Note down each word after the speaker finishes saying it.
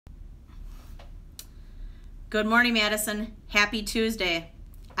Good morning, Madison. Happy Tuesday.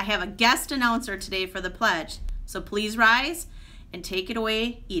 I have a guest announcer today for the pledge, so please rise and take it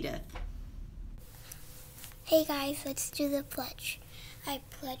away, Edith. Hey guys, let's do the pledge. I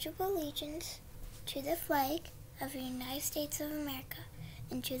pledge allegiance to the flag of the United States of America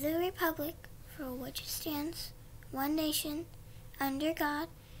and to the republic for which it stands, one nation, under God,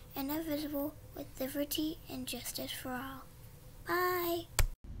 indivisible, with liberty and justice for all. Bye.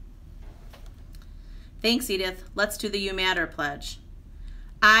 Thanks, Edith. Let's do the You Matter pledge.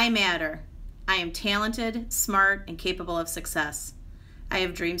 I matter. I am talented, smart, and capable of success. I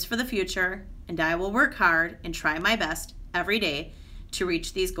have dreams for the future, and I will work hard and try my best every day to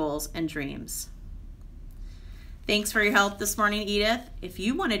reach these goals and dreams. Thanks for your help this morning, Edith. If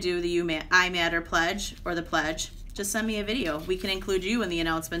you want to do the I Matter pledge or the pledge, just send me a video. We can include you in the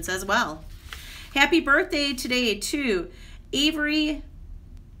announcements as well. Happy birthday today to Avery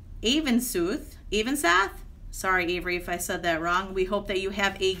Avensath. Sorry, Avery, if I said that wrong. We hope that you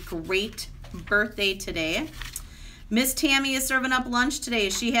have a great birthday today. Miss Tammy is serving up lunch today.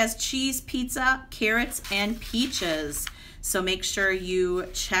 She has cheese, pizza, carrots, and peaches. So make sure you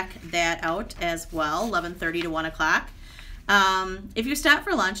check that out as well, 11:30 to 1 o'clock. If you stop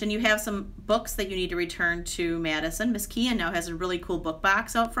for lunch and you have some books that you need to return to Madison, Miss Kean now has a really cool book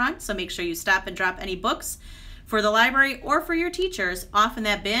box out front. So make sure you stop and drop any books for the library or for your teachers off in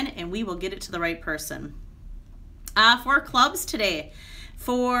that bin, and we will get it to the right person. For clubs today,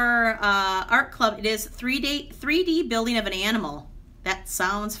 for art club, it is 3D building of an animal. That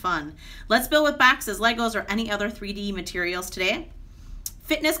sounds fun. Let's build with boxes, Legos, or any other 3D materials today.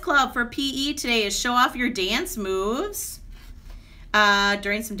 Fitness club for PE today is show off your dance moves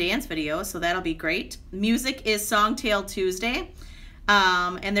during some dance videos, so that'll be great. Music is Songtail Tuesday,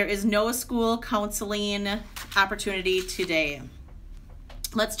 and there is no school counseling opportunity today.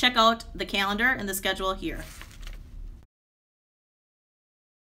 Let's check out the calendar and the schedule here.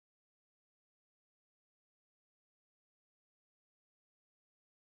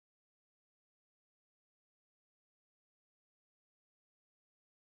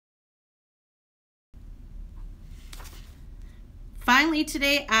 Finally,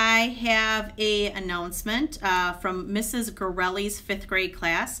 today I have an announcement from Mrs. Gorelli's 5th grade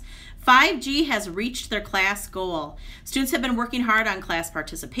class. 5G has reached their class goal. Students have been working hard on class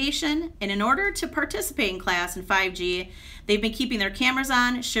participation, and in order to participate in class in 5G, they've been keeping their cameras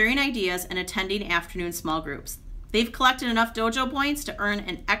on, sharing ideas, and attending afternoon small groups. They've collected enough dojo points to earn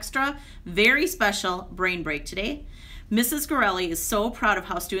an extra, very special brain break today. Mrs. Gorelli is so proud of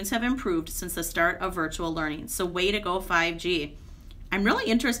how students have improved since the start of virtual learning. So way to go, 5G. I'm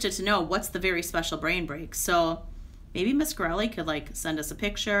really interested to know what's the very special brain break. So maybe Miss Gorelli could send us a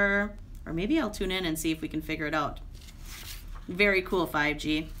picture, or maybe I'll tune in and see if we can figure it out. Very cool,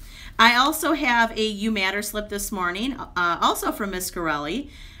 5G. I also have a You Matter slip this morning, also from Miss Gorelli.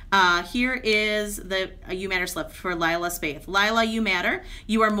 Here is the You Matter slip for Lila Spaeth. Lila, you matter.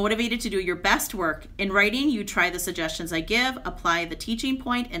 You are motivated to do your best work. In writing, you try the suggestions I give, apply the teaching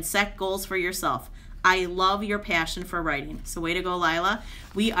point, and set goals for yourself. I love your passion for writing. So way to go, Lila.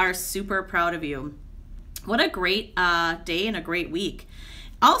 We are super proud of you. What a great day and a great week.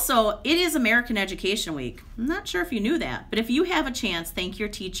 Also, it is American Education Week. I'm not sure if you knew that, but if you have a chance, thank your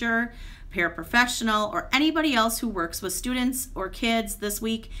teacher, paraprofessional, or anybody else who works with students or kids this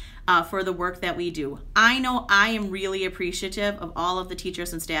week for the work that we do. I know I am really appreciative of all of the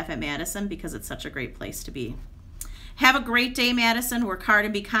teachers and staff at Madison because it's such a great place to be. Have a great day, Madison. Work hard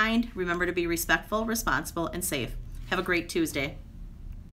and be kind. Remember to be respectful, responsible, and safe. Have a great Tuesday.